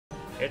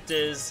It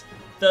is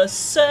the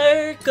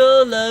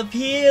circle of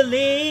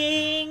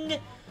healing.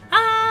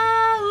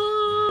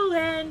 Ah,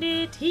 and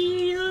it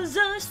heals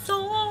our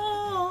soul.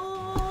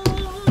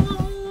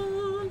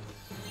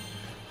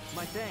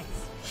 My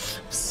thanks.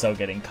 I'm so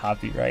getting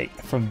copyright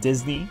from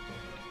Disney.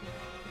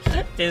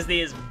 Disney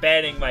is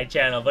banning my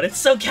channel, but it's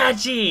so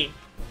catchy.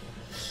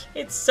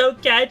 It's so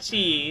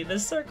catchy. The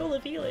circle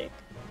of healing.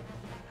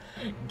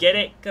 Get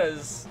it?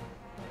 Cause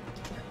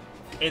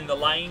in The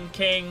Lion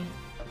King,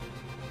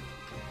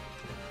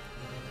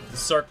 the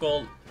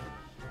circle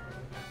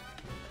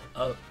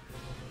of...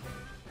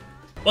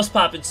 What's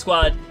poppin',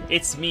 squad?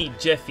 It's me,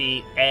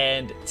 Jiffy,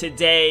 and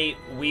today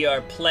we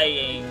are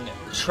playing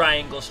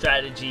Triangle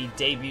Strategy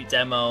debut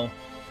demo.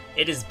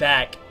 It is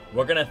back.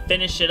 We're gonna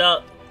finish it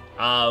up.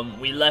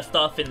 We left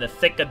off in the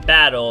thick of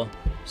battle.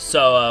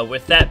 So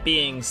with that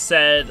being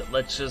said,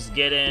 let's just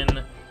get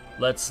in.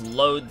 Let's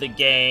load the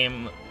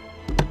game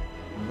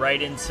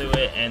right into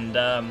it, and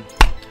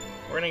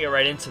we're gonna get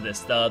right into this.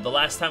 The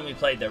last time we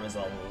played, there was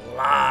a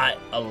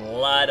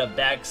lot of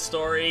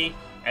backstory,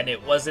 and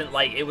it wasn't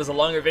like, it was a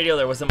longer video,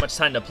 there wasn't much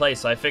time to play,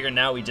 so I figured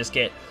now we just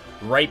get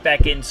right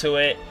back into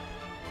it.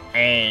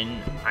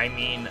 And I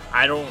mean,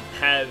 I don't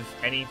have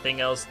anything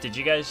else. Did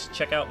you guys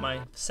check out my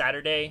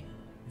Saturday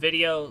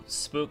video,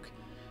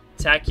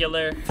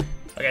 Spooktacular?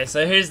 Okay,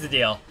 so here's the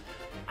deal.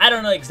 I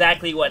don't know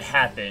exactly what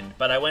happened,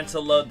 but I went to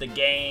load the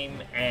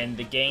game, and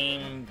the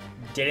game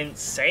didn't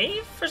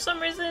save for some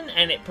reason,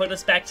 and it put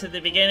us back to the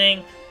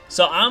beginning.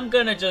 So I'm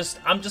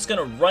just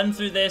gonna run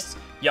through this.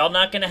 Y'all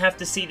not gonna have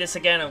to see this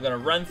again. I'm gonna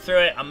run through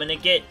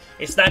it.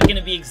 It's not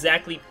gonna be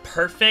exactly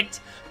perfect,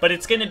 but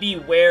it's gonna be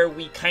where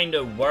we kind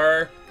of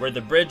were, where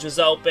the bridge was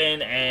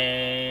open,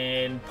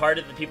 and part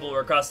of the people were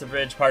across the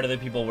bridge, part of the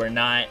people were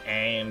not,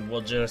 and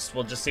we'll just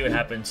see what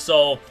happens.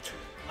 So,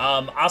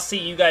 I'll see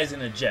you guys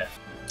in a jiff.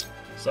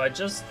 So I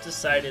just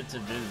decided to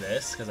do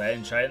this because I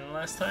didn't try it the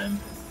last time.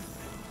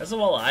 That's a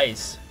wall of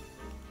ice.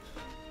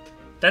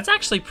 That's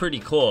actually pretty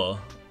cool.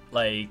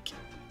 Like,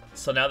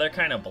 so now they're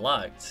kind of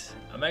blocked.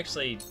 I'm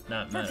actually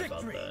not mad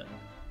about that.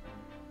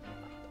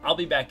 I'll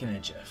be back in a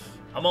jiff.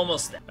 I'm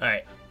almost there.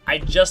 Alright, I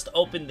just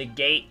opened the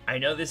gate. I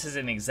know this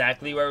isn't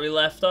exactly where we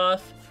left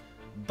off,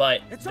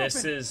 but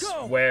this is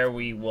where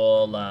we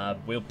will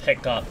we'll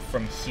pick up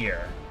from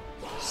here.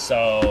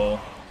 So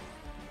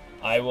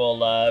I will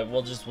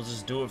we'll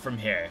just do it from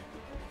here.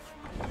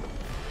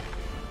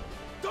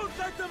 Don't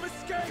let them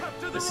escape.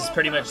 This is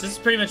pretty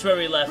much where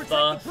we left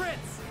off.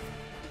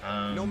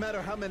 No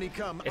matter how many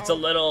come, it's a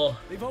little...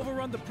 They've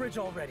overrun the bridge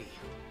already.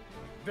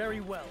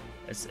 Very well.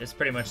 It's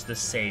pretty much the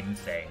same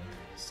thing.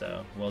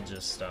 So we'll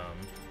just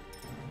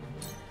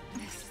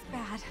This is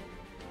bad.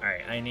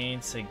 Alright, I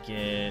need to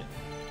get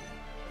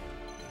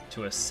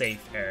to a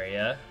safe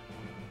area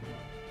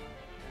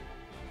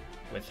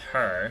with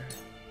her.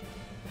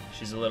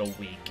 She's a little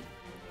weak.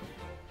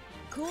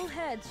 Cool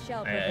heads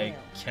shall prevail.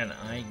 Can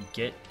I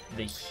get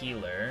the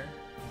healer?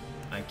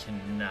 I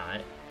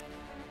cannot.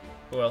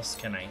 Who else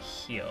can I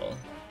heal?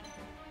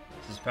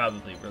 This is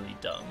probably really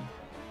dumb.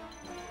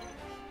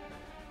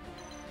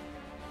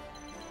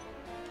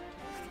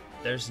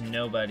 There's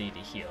nobody to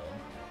heal.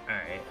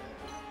 Alright.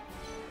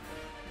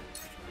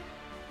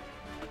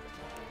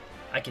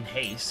 I can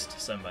haste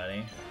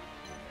somebody.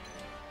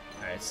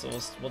 Alright, so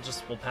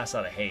we'll pass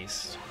out a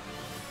haste.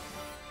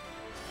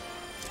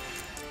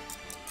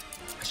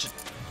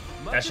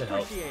 That should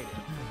help.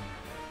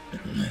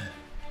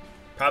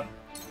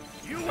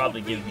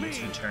 Probably give me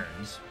 2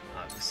 turns,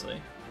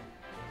 obviously.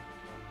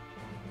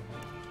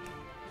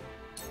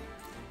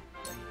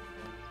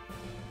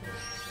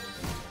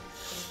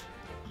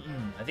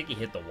 I think he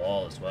hit the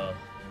wall as well.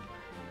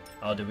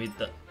 Oh, did we?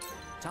 The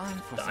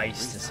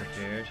ice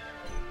disappeared.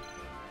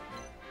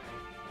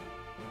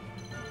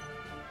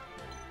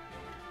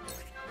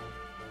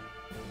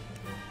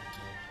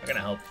 I'm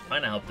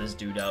gonna help this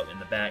dude out in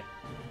the back,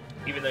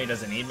 even though he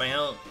doesn't need my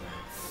help.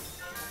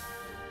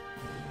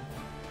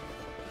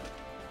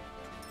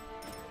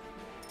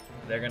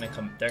 They're gonna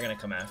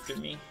come after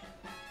me.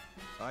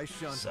 I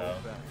shan't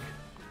hold back.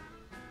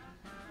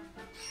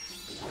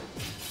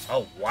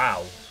 Oh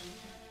wow.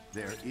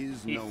 There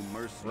is no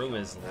mercy. Threw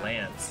his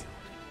lance.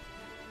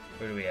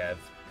 Who do we have?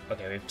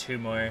 Okay, we have 2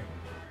 more.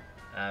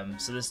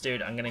 So this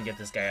dude, I'm gonna get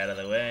this guy out of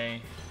the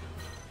way.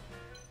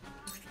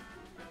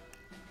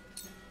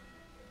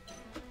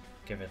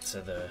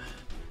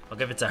 I'll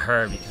give it to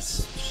her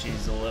because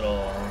she's a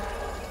little...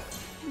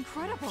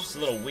 Incredible. She's a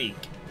little weak.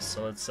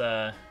 So let's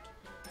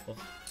we'll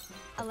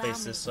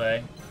face this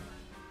way.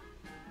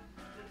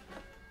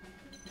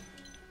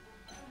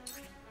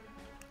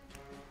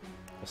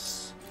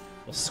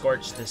 We'll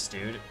scorch this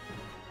dude.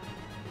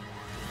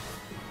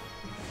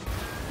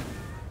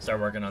 Start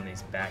working on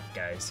these back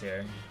guys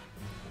here.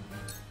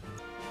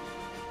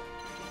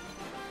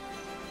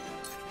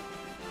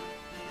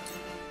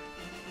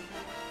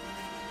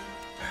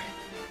 Alright.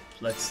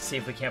 Let's see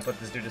if we can't put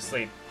this dude to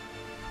sleep.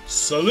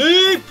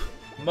 Sleep,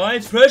 my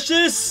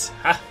precious!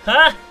 Ha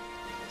ha!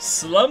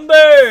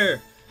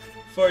 Slumber!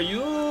 For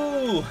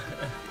you!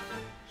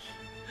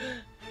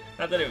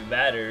 Not that it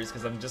matters,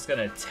 because I'm just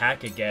gonna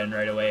attack again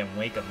right away and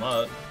wake him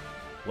up.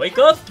 Wake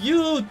up,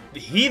 you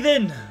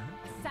heathen!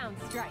 Sound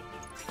strike.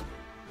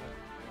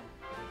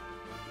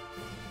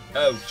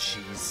 Oh,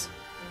 jeez.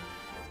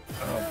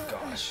 Oh,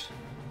 gosh.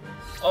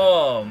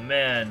 Oh,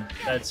 man.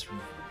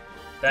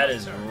 That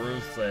is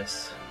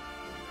ruthless.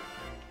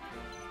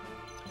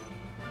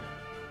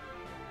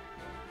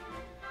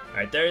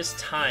 Alright, there's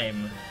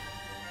time.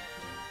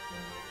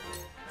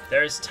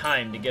 There's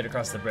time to get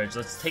across the bridge.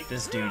 Let's take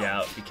this dude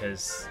out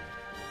because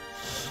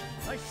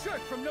I shirk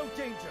from no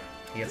danger.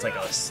 he gets like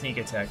a sneak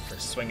attack for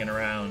swinging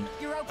around.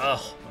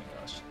 Oh my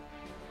gosh.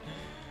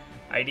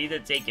 I need to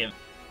take him.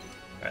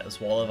 Alright,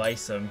 let's wall of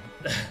ice him.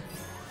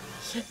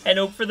 And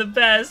hope for the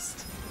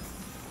best.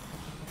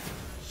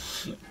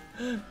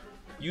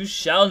 You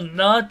shall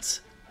not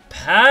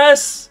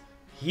pass,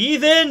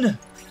 heathen!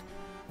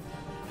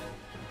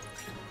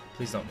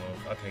 Please don't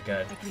move. Okay,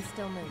 good. I can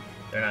still move.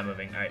 They're not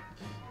moving. Alright.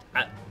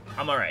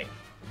 I'm alright.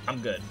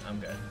 I'm good. I'm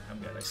good. I'm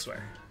good, I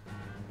swear.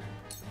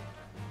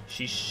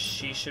 She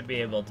should be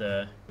able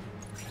to...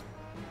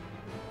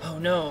 Oh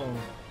no!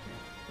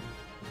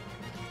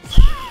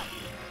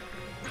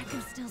 I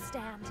can still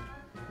stand.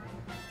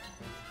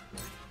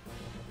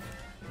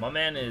 My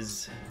man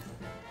is...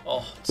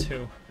 Oh,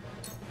 two.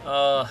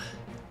 Alright,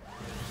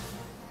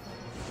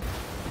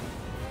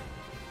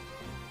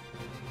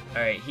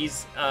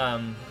 he's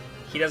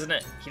he doesn't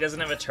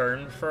have a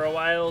turn for a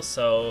while,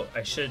 so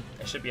I should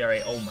be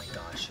alright. Oh my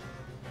gosh.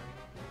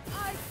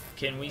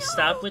 Can we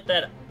stop with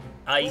that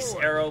ice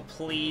arrow,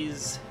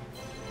 please?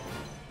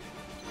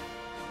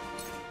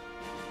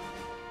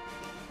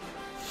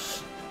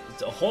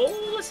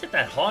 Oh, let's hit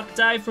that hawk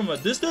dive from a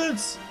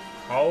distance.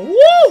 Oh,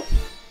 woo!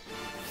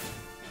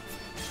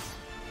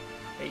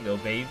 There you go,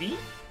 baby.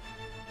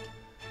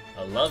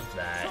 I love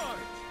that.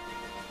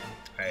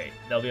 Alright,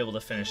 they'll be able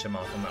to finish him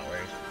off, I'm not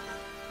worried.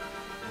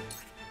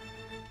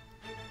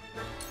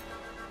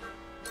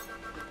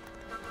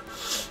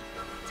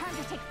 Time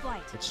to take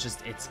flight.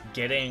 It's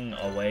getting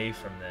away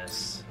from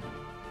this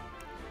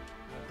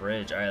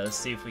bridge. Alright, let's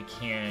see if we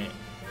can't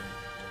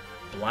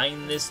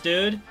blind this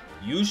dude.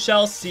 You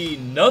shall see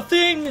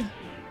nothing!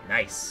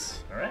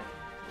 Nice. Alright.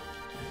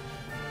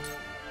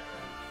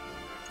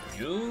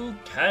 You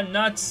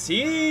cannot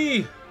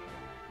see!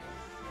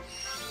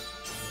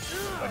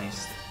 But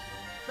he's...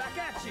 Back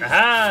at you.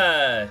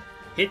 Aha!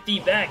 Hit the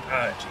back!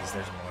 Oh, jeez,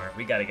 there's more.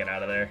 We gotta get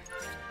out of there.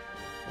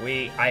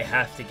 I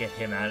have to get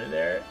him out of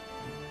there.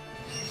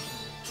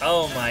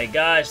 Oh my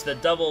gosh, the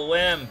double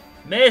wham!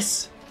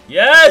 Miss!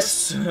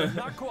 Yes!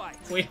 Not quite.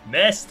 We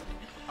missed!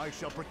 I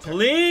shall protect.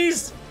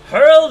 Please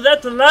hurl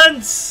that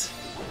lance!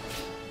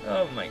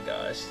 Oh my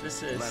gosh,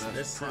 this is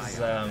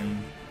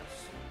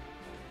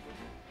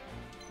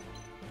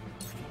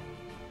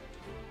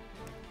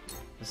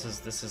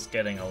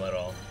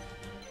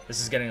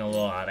getting a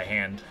little out of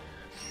hand,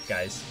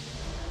 guys.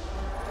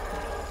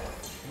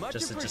 Much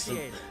Just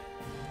appreciated.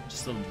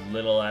 a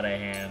little out of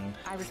hand.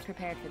 I was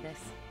prepared for this.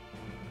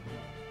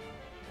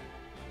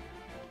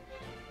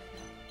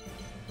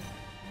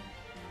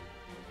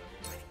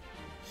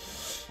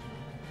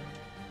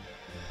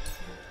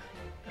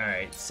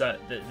 Alright, so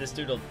this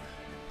dude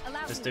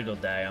will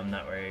die, I'm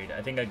not worried.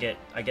 I think I get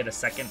a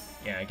second,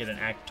 yeah, I get an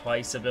act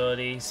twice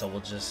ability, so we'll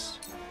just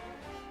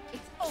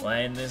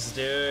land this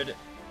dude.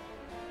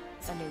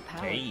 A new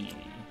power. Hey.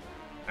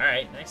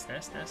 Alright, nice.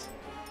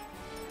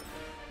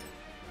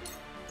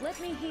 Let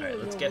me heal. Alright,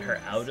 let's get her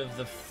out of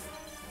the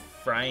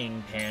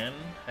frying pan,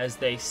 as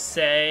they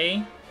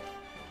say,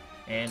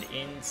 and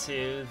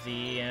into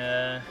the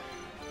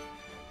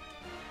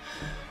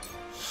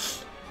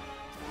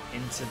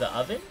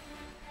oven?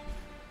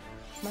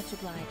 Much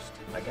obliged.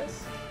 I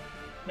guess.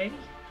 Maybe.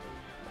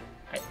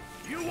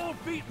 You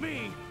won't beat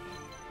me.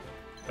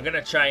 I'm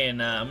gonna try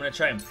and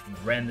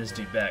ram this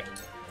dude back.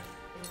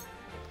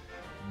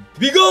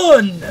 Be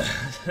gone!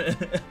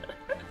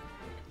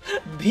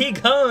 Be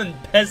gone,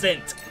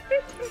 peasant!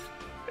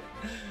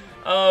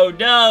 Oh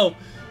no!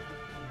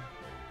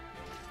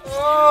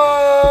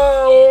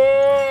 Oh,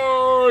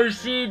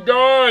 she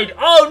died!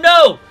 Oh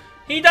no!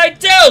 He died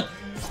too!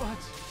 But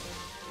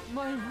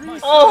my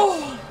reason.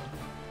 Oh!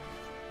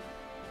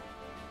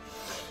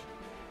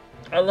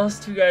 I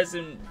lost two guys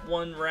in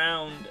one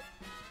round.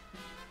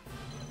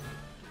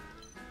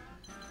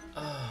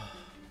 Oh.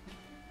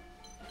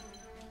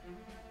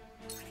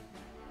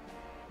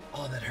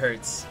 Oh, that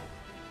hurts.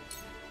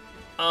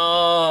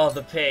 Oh,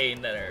 the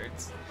pain, that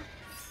hurts.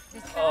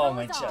 Oh,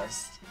 my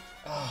chest.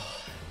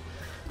 Oh.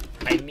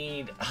 I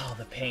need,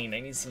 the pain. I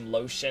need some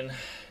lotion.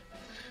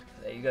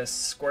 You guys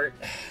squirt.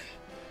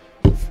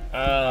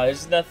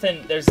 There's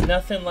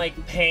nothing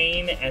like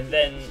pain and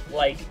then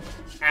like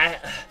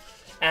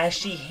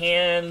ashy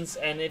hands,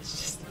 and it's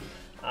just,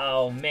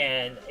 oh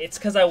man, it's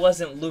because I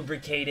wasn't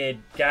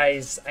lubricated,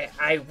 guys.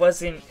 I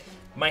wasn't.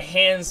 My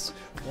hands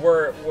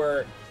were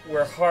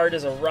hard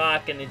as a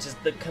rock, and it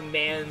just, the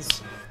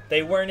commands,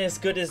 they weren't as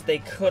good as they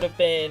could have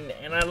been,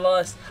 and I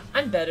lost.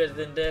 I'm better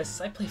than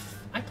this. I play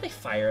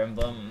Fire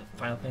Emblem,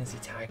 Final Fantasy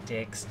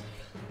Tactics.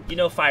 you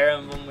know Fire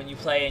Emblem when you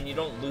play and you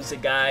don't lose a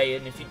guy,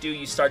 and if you do,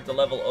 you start the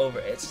level over.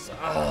 It's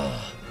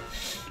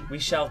we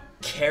shall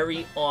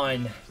carry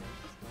on.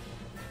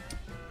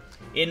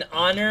 In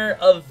honor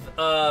of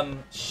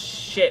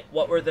shit,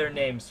 what were their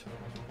names?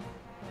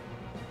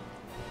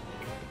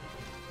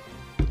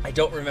 I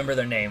don't remember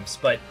their names,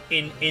 but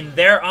in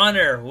their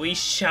honor, we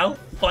shall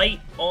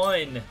fight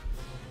on.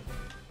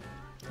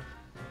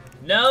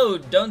 No,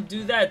 don't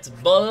do that.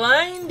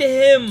 Blind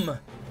him.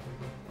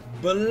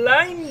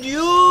 Blind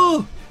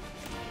you.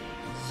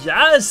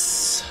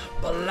 Yes,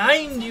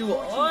 blind you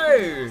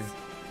are.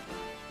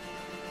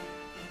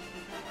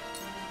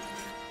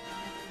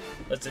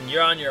 Listen,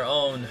 you're on your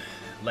own,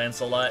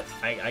 Lancelot.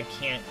 I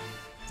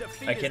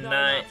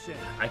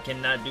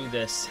cannot do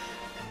this.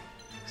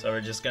 So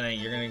we're just gonna,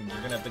 you're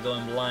gonna have to go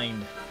in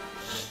blind.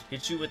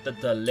 Hit you with the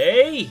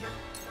delay.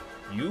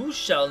 You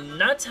shall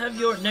not have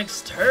your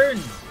next turn.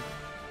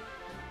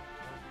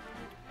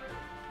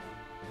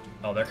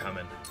 Oh, they're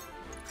coming.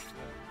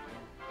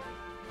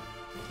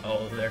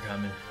 Oh, they're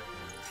coming.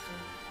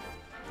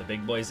 The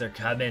big boys are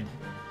coming.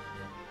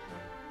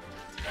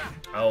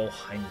 Oh,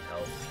 I need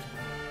help.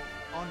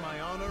 On my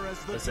honor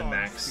as the Listen,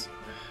 Max.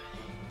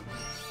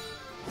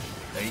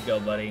 There you go,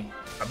 buddy.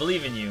 I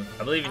believe in you.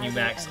 I believe in you,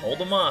 Max. Hold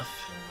them off.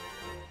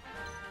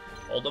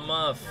 Hold them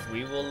off.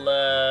 We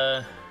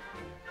will,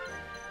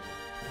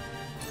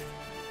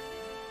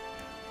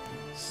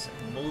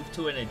 move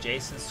to an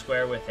adjacent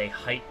square with a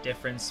height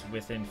difference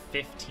within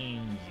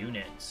 15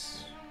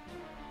 units.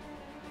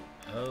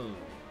 Oh.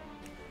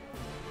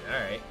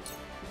 Alright.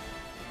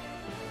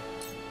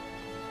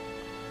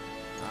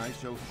 I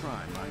shall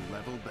try my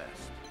level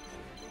best.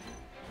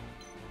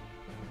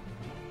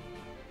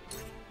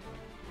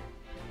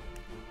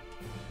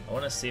 I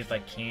want to see if I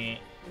can't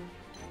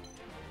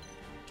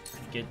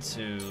get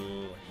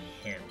to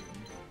him.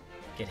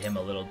 Get him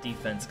a little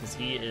defense, because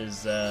he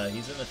is,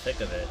 he's in the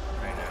thick of it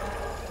right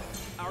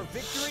now. Our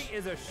victory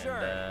is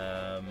assured.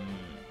 And,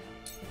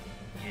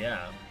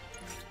 yeah.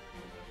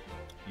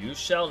 You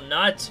shall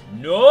not.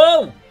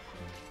 No!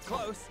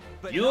 Close,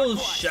 but You not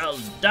quite. shall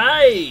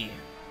die!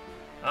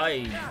 I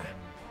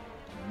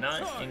am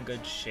not in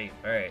good shape.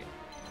 Alright.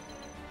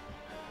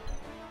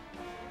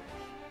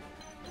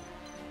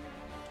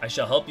 I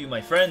shall help you,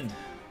 my friend.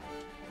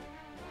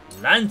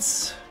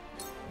 Lance!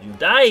 You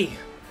die!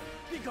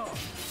 Be gone.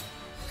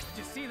 Did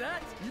you see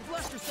that? You've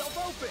left yourself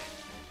open.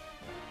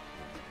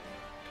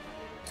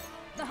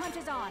 The hunt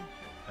is on.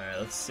 Alright,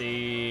 let's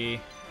see.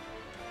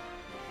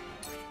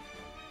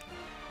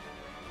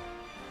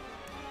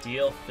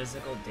 Deal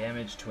physical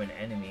damage to an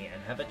enemy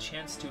and have a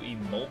chance to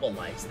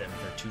immobilize them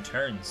for 2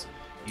 turns.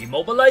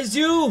 Immobilize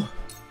you!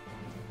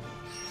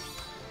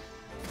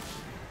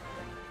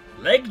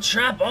 Leg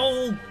trap,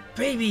 oh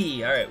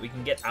baby! Alright, we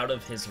can get out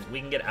of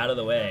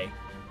the way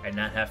and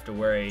not have to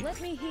worry. Let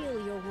me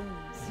heal your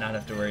wounds. Not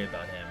have to worry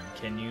about him.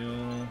 Can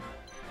you?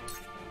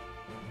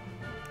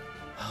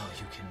 Oh,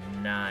 you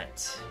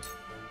cannot.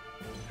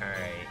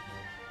 Alright.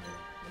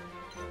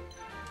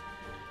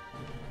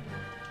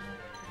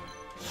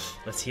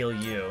 Let's heal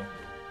you.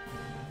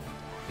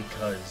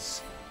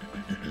 Because...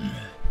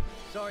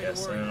 Sorry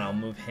yes, to worry. and then I'll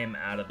move him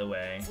out of the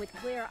way. With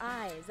clear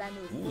eyes, I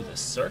move Ooh, forward. the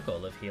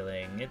circle of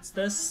healing. It's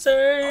the you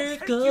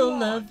circle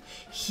on. of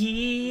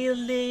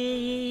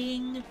healing.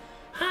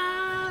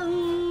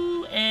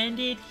 Ow, and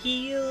it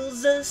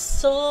heals a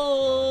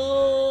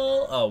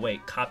soul. Oh,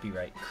 wait,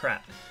 copyright.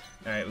 Crap.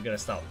 Alright, we gotta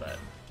stop that.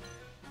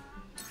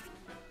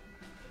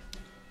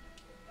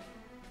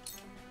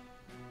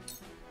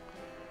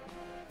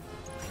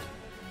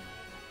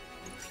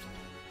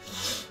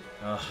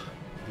 Oh,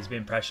 he's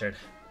being pressured.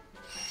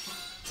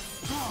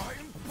 Oh,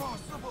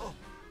 impossible!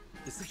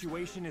 The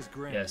situation is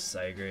grim. Yes,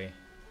 I agree.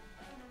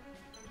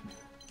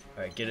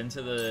 Alright, get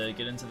into the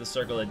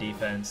circle of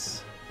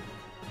defense.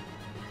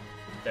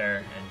 There,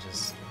 and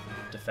just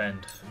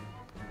defend.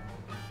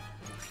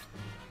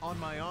 On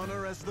my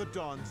honor as the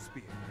Dawn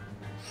Spear.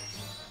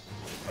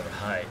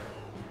 Alright.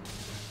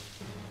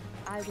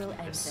 I will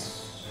end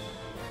this. Yes.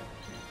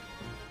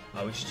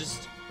 Oh, we should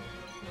just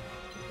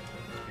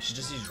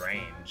use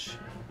range.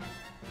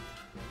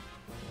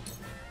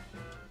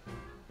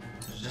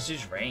 We should just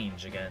use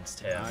range against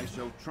him. I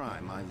shall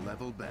try my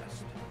level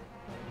best.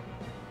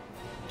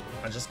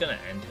 I'm just gonna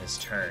end his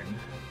turn.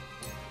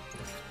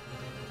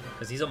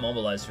 Because he's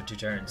immobilized for 2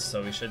 turns,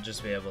 so we should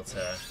just be able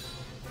to...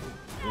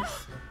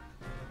 Oof.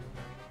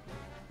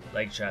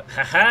 Leg trap.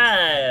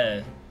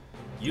 Haha!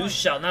 You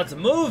shall not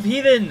move,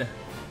 heathen!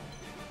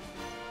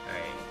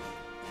 Alright.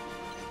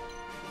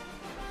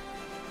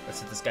 Let's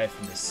hit this guy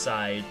from the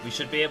side. We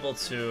should be able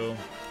to...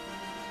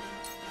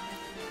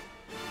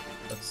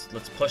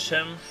 Let's push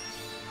him.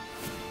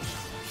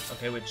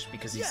 Okay,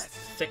 because he's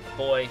thick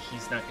boy,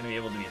 he's not going to be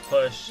able to be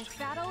pushed. This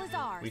battle is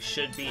ours. We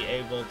should be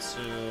able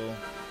to...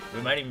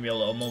 We might even be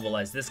able to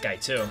immobilize this guy,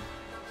 too.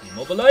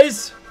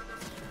 Immobilize!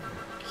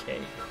 Okay.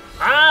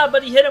 Ah,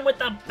 but he hit him with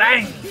the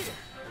bang! Did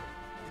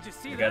you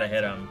see We that? gotta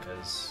hit him,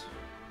 because...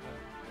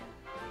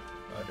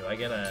 Oh, do I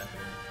get a...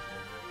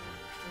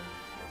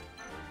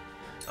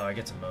 Oh, I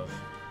get to move.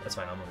 That's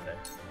fine, I'll move there.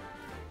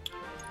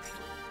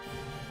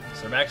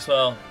 Sir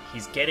Maxwell,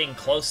 he's getting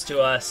close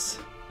to us.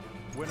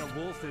 When a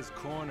wolf is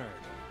cornered.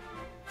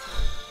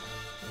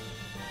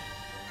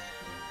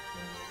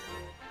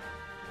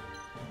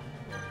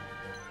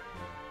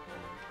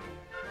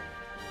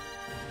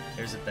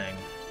 Here's the thing.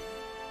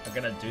 I'm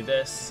gonna do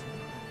this.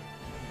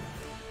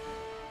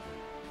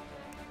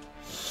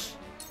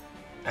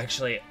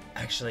 Actually,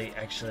 I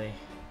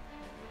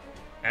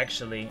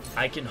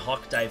can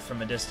hawk dive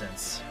from a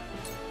distance.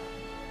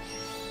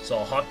 So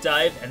I'll hawk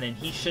dive, and then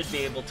he should be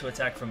able to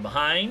attack from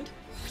behind.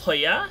 Oh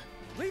yeah?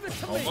 Leave it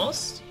to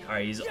Almost?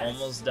 Alright, he's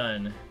almost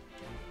done.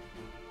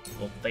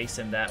 We'll face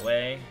him that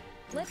way.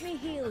 Let me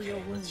heal your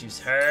wounds. Let's use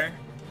her.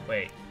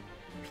 Wait.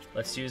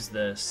 Let's use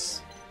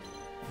this.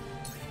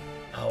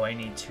 Oh, I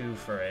need 2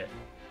 for it.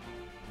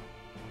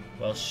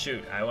 Well,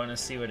 shoot. I want to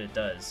see what it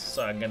does,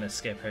 so I'm gonna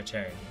skip her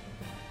turn.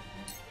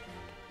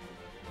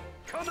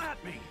 Come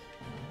at me.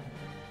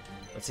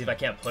 Let's see if I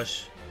can't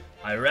push.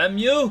 I ram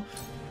you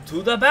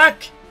to the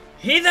back,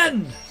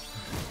 heathen!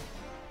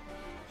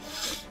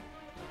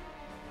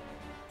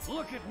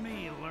 Look at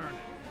me learning.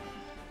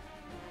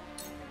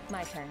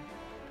 My turn.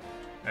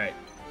 Alright,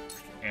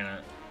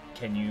 Anna,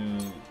 can you...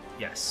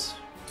 Yes.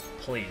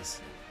 Please.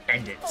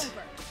 End it.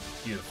 Over.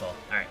 Beautiful.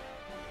 Alright.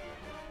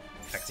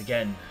 Act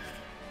again.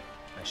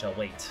 I shall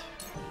wait.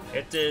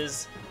 It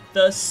is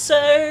the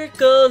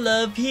circle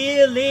of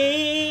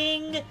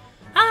healing.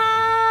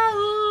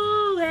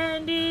 Ow,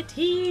 and it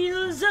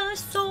heals our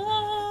soul.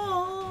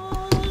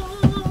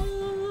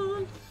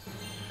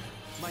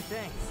 My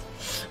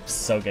thanks. I'm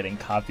so getting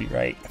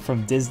copyright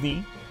from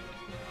Disney.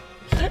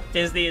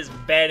 Disney is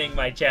banning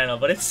my channel,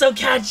 but it's so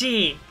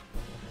catchy.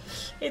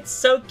 It's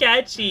so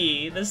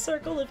catchy. The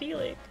circle of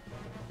healing.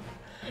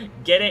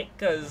 Get it?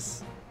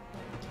 Because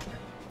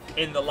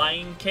in The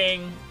Lion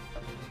King,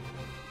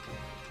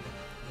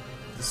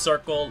 the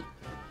circle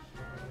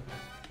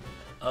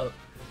of...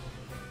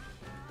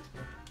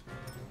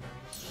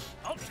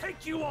 I'll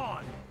take you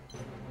on.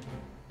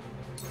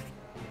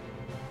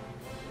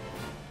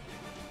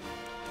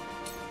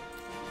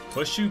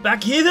 Push you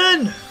back,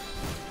 heathen!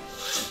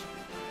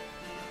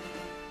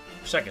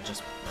 Wish I could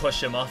just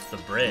push him off the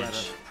bridge. Let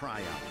us pry out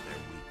their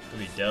weakness. That'd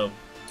be dope.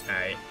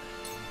 Alright.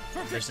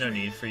 There's no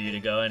need for you to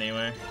go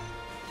anywhere.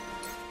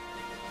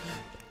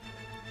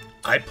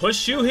 I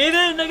push you,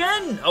 heathen,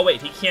 again! Oh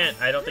wait, he can't.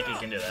 I don't think he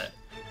can do that.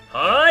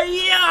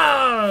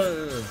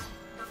 Hiya!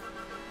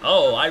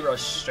 Oh, I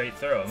rushed straight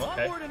through him.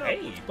 Okay.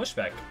 Hey,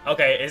 pushback.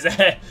 Okay, is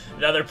that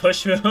another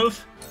push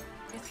move?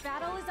 This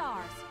battle is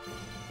ours.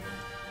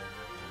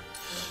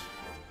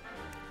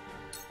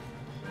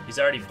 He's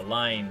already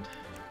blind.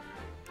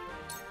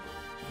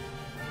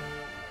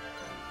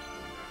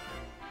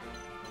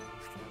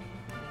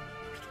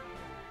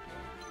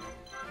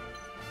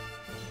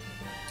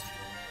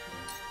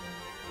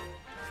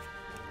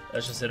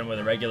 Let's just hit him with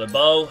a regular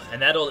bow,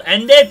 and that'll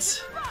end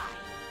it!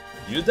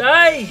 You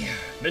die!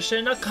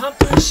 Mission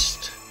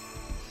accomplished!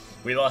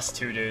 We lost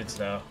 2 dudes,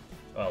 though.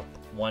 Well,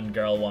 1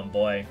 girl, 1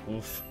 boy.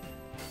 Oof.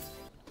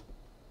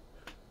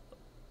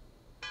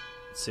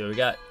 Let's see what we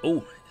got.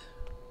 Ooh.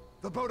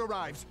 The boat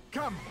arrives.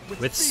 Come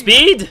With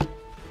speed?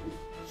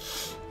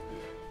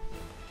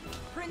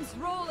 Prince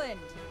Roland,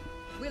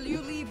 will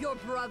you leave your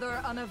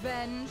brother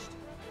unavenged?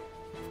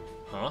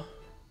 Huh?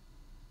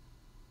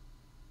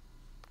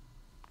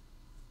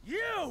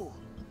 You!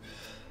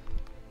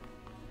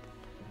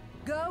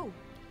 Go.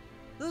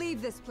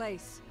 Leave this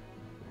place.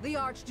 The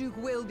Archduke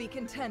will be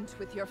content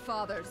with your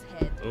father's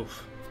head.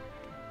 Oof.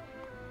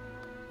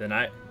 Then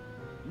I...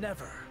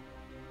 Never.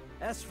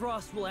 S.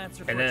 Frost will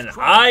answer for And his then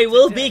crimes I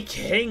will today. be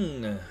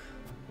king!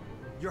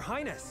 Your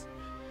Highness.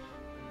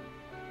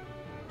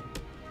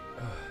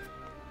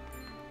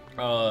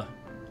 A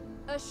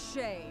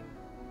shame.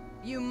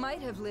 You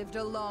might have lived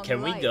a long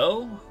Can we life.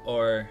 go?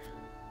 Or...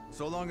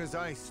 So long as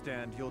I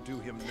stand, you'll do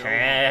him no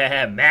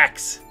harm.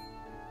 Max!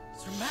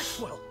 Sir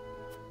Maxwell.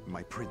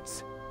 My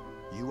prince,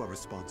 you are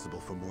responsible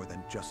for more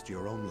than just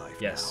your own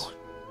life Yes.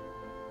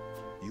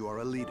 now. You are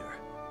a leader,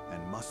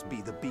 and must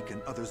be the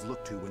beacon others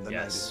look to when the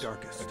night is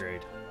darkest.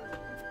 Agreed.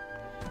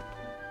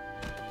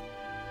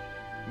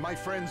 My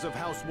friends of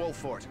House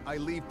Wolfort, I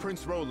leave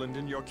Prince Roland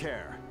in your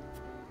care.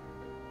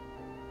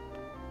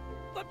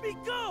 Let me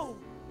go!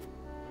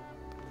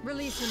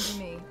 Release him to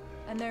me,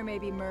 and there may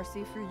be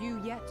mercy for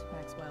you yet,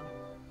 Maxwell.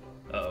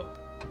 Uh-oh.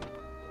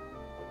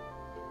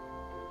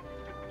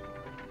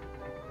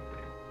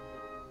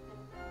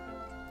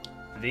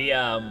 The,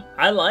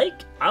 I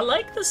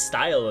like the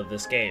style of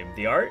this game.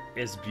 The art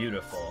is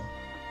beautiful.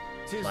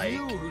 'Tis Like,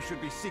 you who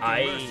should be seeking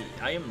I mercy.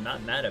 am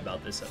not mad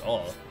about this at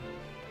all.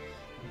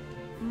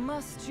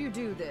 Must you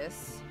do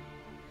this?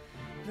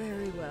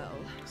 Very well.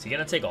 Is he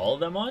gonna take all of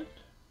them on?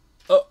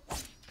 Oh!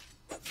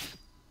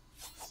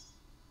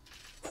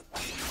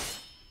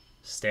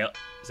 Is that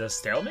a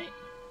stalemate?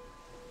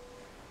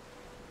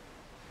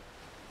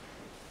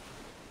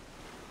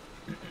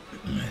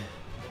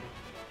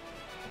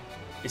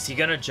 Is he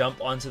gonna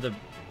jump onto the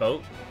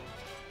boat?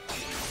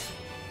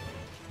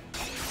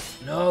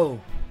 No!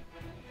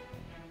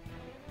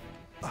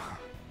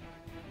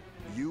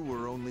 You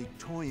were only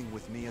toying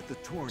with me at the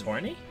tourney.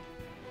 Tourney?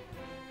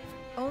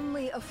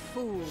 Only a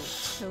fool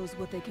shows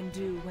what they can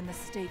do when the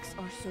stakes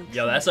are so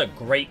Yo, that's a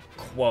great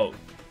quote.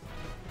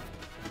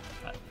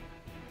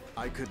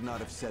 I could not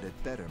have said it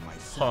better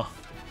myself. Huh.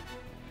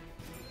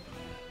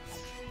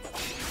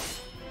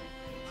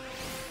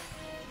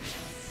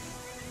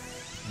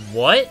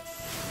 What?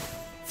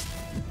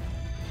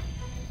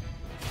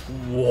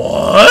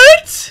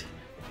 What?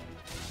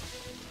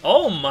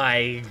 Oh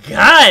my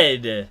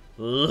god!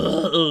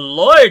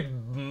 Lord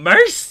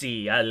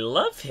mercy, I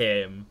love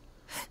him.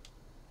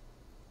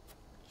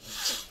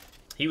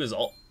 He was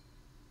all.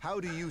 How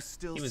do you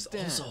still He was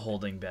stand? also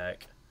holding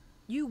back.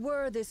 You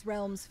were this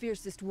realm's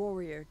fiercest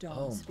warrior, Dawn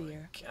Oh my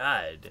Sphere.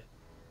 god.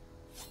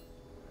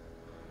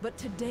 But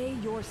today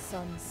your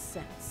sun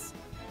sets,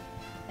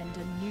 and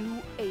a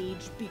new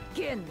age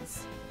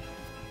begins.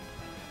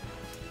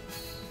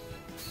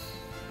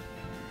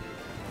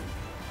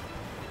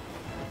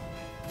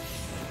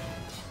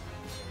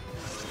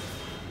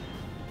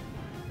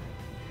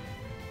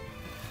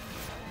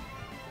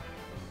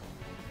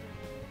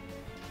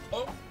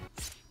 Oh.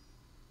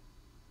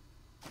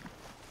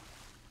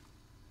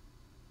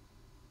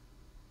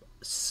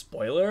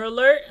 Spoiler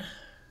alert?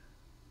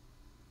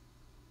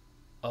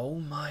 Oh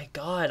my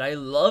god, I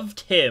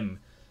loved him.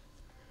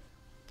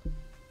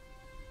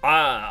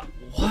 Wow.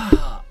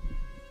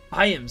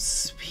 I am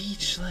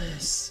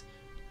speechless.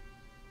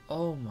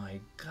 Oh my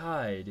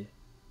god.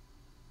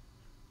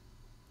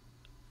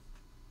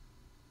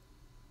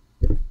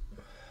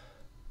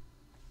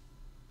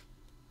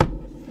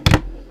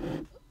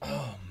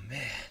 Oh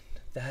man,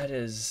 that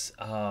is,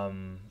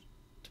 wow.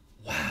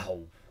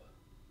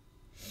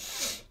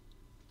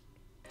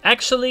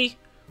 Actually,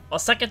 on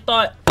second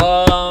thought,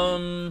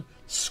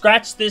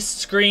 scratch this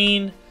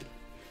screen.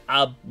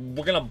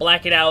 We're gonna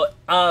black it out.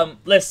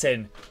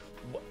 Listen,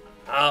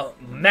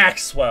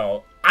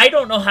 Maxwell, I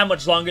don't know how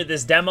much longer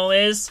this demo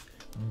is,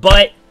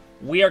 but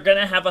we are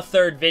gonna have a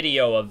third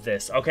video of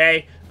this,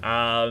 okay?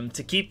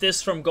 To keep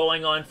this from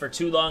going on for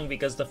too long,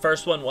 because the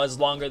first one was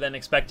longer than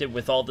expected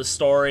with all the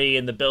story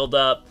and the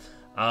build-up.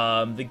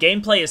 The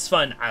gameplay is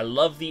fun. I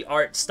love the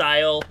art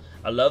style.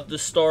 I love the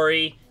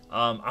story.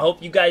 I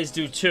hope you guys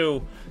do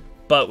too.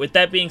 But with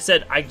that being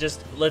said,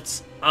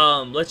 let's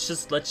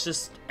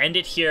just end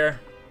it here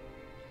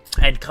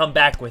and come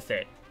back with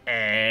it.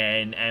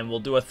 And we'll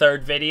do a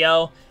third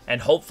video,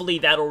 and hopefully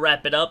that'll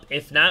wrap it up.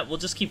 If not, we'll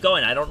just keep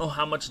going. I don't know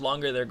how much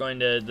longer they're going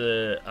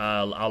to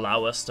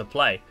allow us to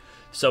play.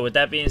 So with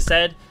that being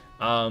said,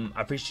 I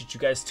appreciate you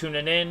guys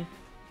tuning in.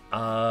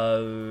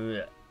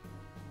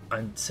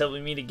 Until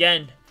we meet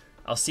again,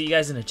 I'll see you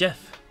guys in a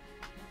jiff.